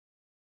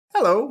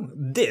Hello,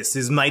 this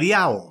is Mighty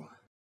Owl.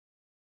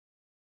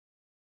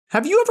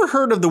 Have you ever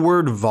heard of the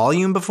word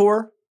volume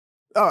before?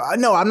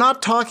 No, I'm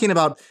not talking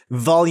about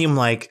volume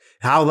like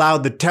how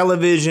loud the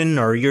television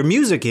or your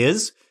music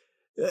is.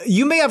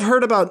 You may have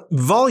heard about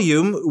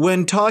volume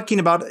when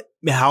talking about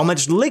how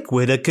much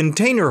liquid a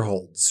container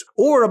holds,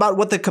 or about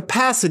what the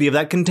capacity of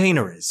that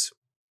container is.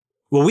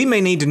 Well, we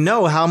may need to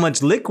know how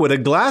much liquid a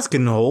glass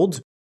can hold,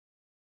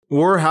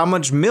 or how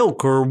much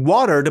milk or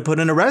water to put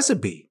in a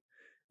recipe.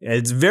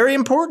 It's very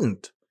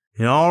important.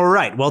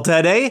 Alright, well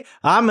today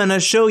I'm going to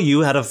show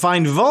you how to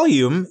find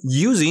volume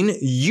using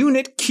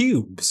unit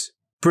cubes.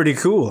 Pretty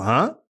cool,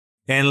 huh?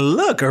 And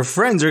look, our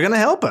friends are going to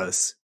help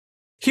us.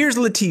 Here's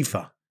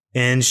Latifa,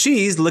 and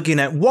she's looking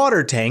at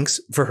water tanks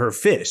for her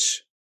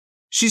fish.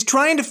 She's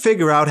trying to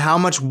figure out how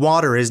much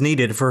water is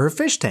needed for her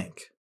fish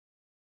tank.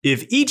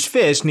 If each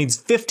fish needs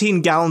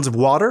 15 gallons of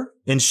water,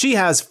 and she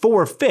has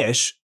 4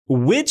 fish,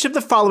 which of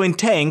the following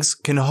tanks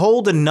can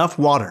hold enough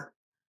water?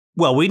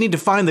 Well, we need to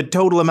find the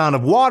total amount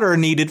of water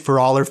needed for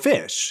all our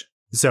fish.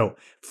 So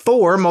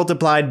 4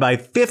 multiplied by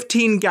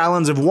 15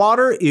 gallons of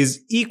water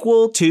is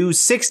equal to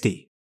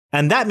 60.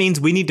 And that means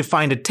we need to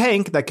find a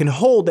tank that can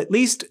hold at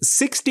least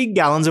 60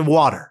 gallons of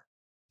water.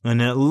 And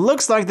it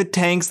looks like the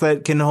tanks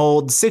that can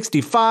hold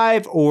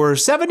 65 or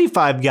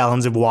 75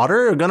 gallons of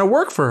water are going to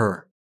work for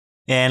her.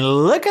 And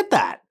look at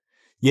that.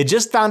 You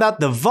just found out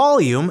the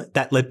volume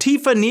that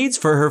Latifa needs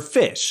for her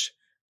fish.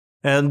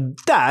 And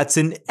that's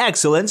an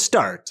excellent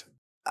start.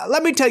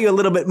 Let me tell you a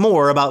little bit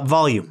more about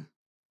volume.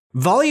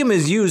 Volume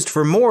is used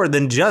for more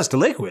than just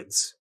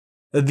liquids.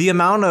 The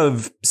amount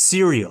of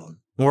cereal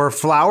or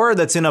flour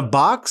that's in a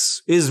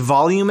box is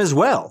volume as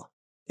well.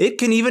 It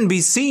can even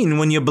be seen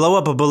when you blow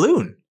up a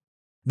balloon.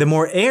 The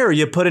more air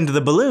you put into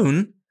the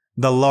balloon,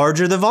 the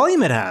larger the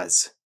volume it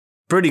has.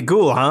 Pretty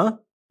cool, huh?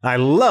 I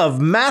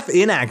love math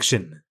in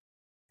action.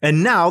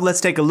 And now let's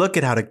take a look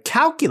at how to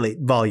calculate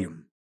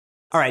volume.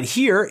 All right,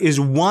 here is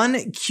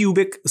 1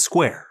 cubic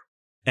square.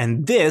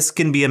 And this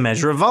can be a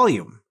measure of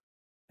volume.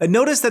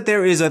 Notice that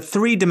there is a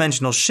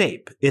 3-dimensional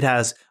shape. It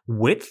has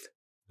width,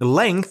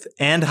 length,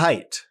 and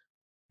height.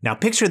 Now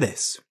picture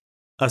this.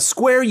 A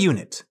square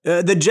unit,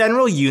 the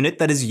general unit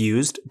that is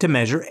used to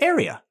measure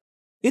area.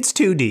 It's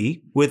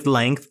 2D with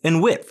length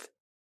and width.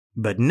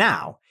 But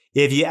now,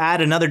 if you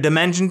add another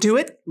dimension to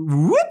it,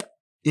 whoop,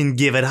 and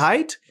give it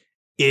height,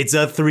 it's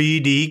a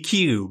 3D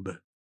cube.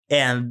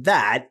 And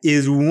that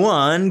is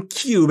 1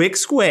 cubic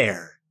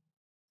square.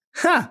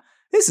 Ha!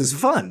 This is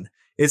fun.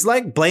 It's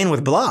like playing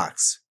with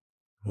blocks.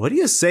 What do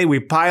you say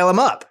we pile them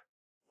up?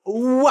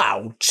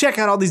 Wow, check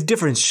out all these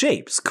different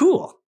shapes.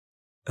 Cool.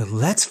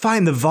 Let's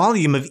find the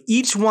volume of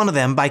each one of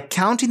them by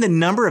counting the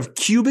number of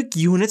cubic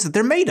units that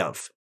they're made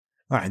of.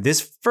 All right,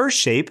 this first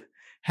shape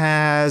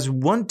has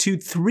 1, 2,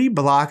 3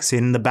 blocks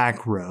in the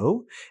back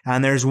row,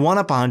 and there's 1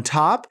 up on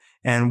top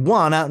and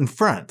 1 out in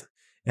front.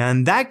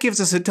 And that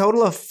gives us a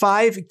total of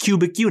 5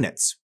 cubic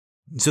units.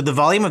 So the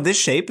volume of this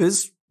shape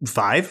is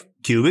 5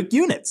 cubic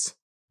units.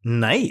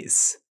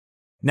 Nice.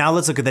 Now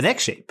let's look at the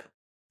next shape.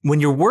 When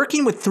you're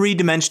working with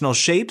 3-dimensional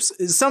shapes,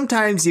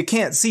 sometimes you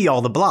can't see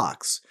all the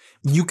blocks.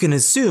 You can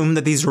assume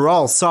that these are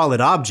all solid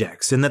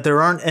objects and that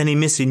there aren't any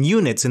missing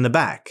units in the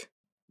back.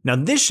 Now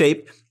this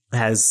shape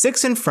has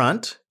 6 in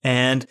front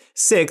and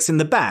 6 in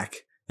the back,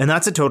 and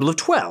that's a total of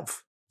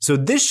 12. So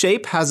this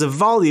shape has a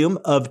volume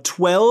of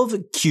 12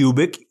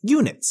 cubic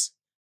units.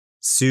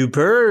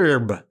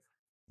 Superb.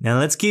 Now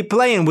let's keep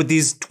playing with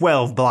these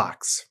 12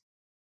 blocks.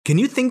 Can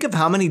you think of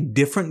how many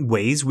different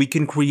ways we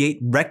can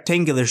create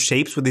rectangular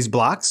shapes with these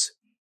blocks?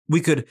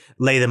 We could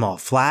lay them all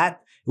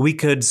flat. We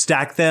could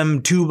stack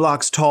them 2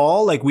 blocks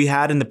tall like we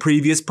had in the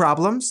previous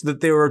problems,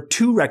 that there are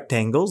 2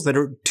 rectangles that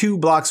are 2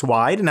 blocks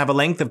wide and have a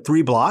length of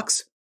 3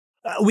 blocks.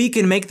 We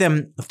can make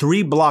them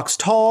 3 blocks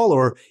tall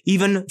or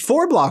even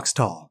 4 blocks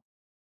tall.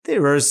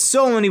 There are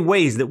so many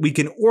ways that we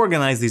can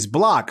organize these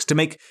blocks to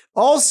make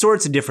all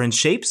sorts of different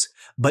shapes,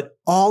 but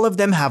all of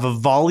them have a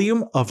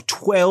volume of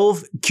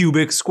 12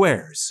 cubic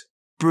squares.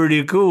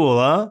 Pretty cool,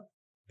 huh?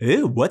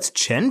 Ew, what's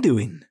Chen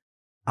doing?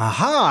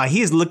 Aha,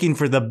 he's looking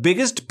for the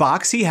biggest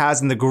box he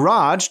has in the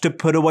garage to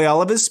put away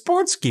all of his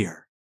sports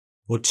gear.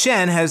 Well,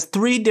 Chen has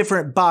 3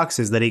 different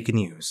boxes that he can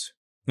use,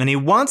 and he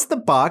wants the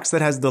box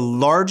that has the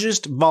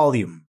largest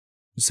volume.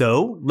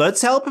 So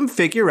let's help him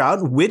figure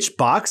out which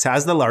box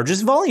has the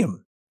largest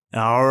volume.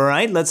 All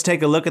right, let's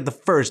take a look at the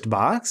first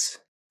box.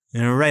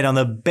 All right, on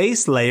the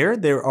base layer,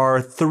 there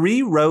are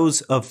 3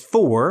 rows of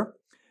 4.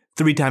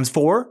 3 times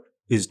 4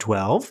 is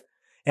 12.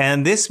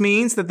 And this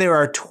means that there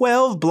are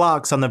 12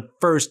 blocks on the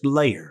first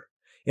layer.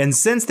 And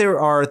since there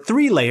are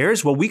 3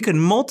 layers, well, we can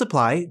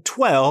multiply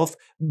 12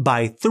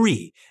 by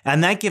 3.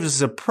 And that gives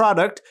us a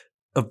product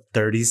of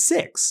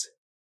 36.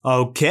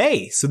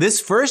 Okay, so this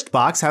first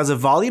box has a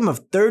volume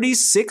of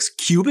 36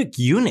 cubic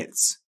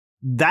units.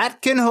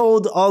 That can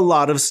hold a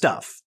lot of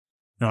stuff.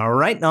 All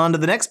right, on to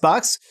the next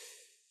box.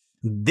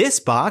 This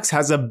box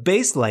has a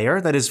base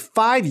layer that is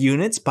 5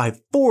 units by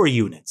 4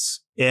 units.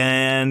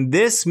 And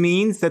this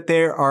means that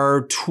there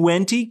are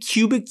 20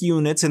 cubic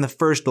units in the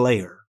first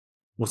layer.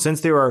 Well,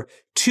 since there are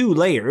 2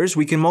 layers,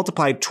 we can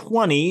multiply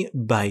 20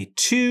 by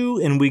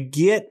 2 and we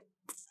get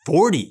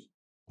 40.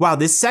 Wow,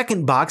 this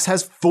second box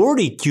has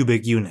 40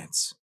 cubic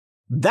units.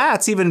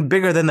 That's even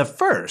bigger than the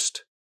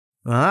first.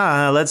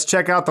 Let's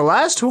check out the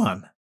last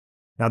one.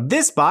 Now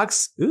this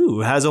box,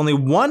 has only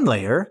 1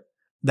 layer.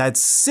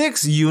 That's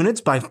 6 units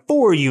by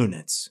 4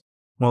 units.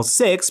 Well,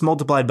 6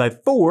 multiplied by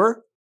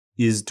 4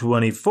 is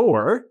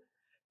 24.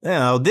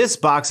 Now this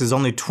box is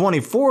only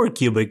 24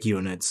 cubic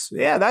units.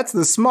 Yeah, that's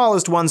the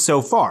smallest one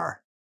so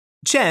far.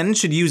 Chen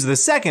should use the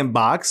second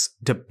box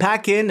to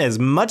pack in as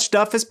much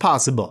stuff as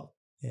possible.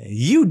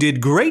 You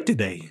did great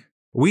today.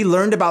 We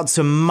learned about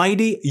some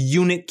mighty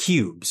unit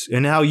cubes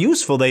and how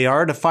useful they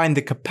are to find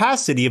the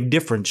capacity of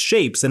different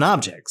shapes and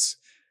objects.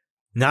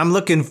 Now I'm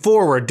looking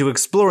forward to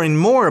exploring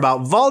more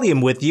about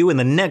volume with you in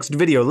the next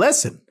video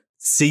lesson.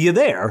 See you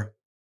there.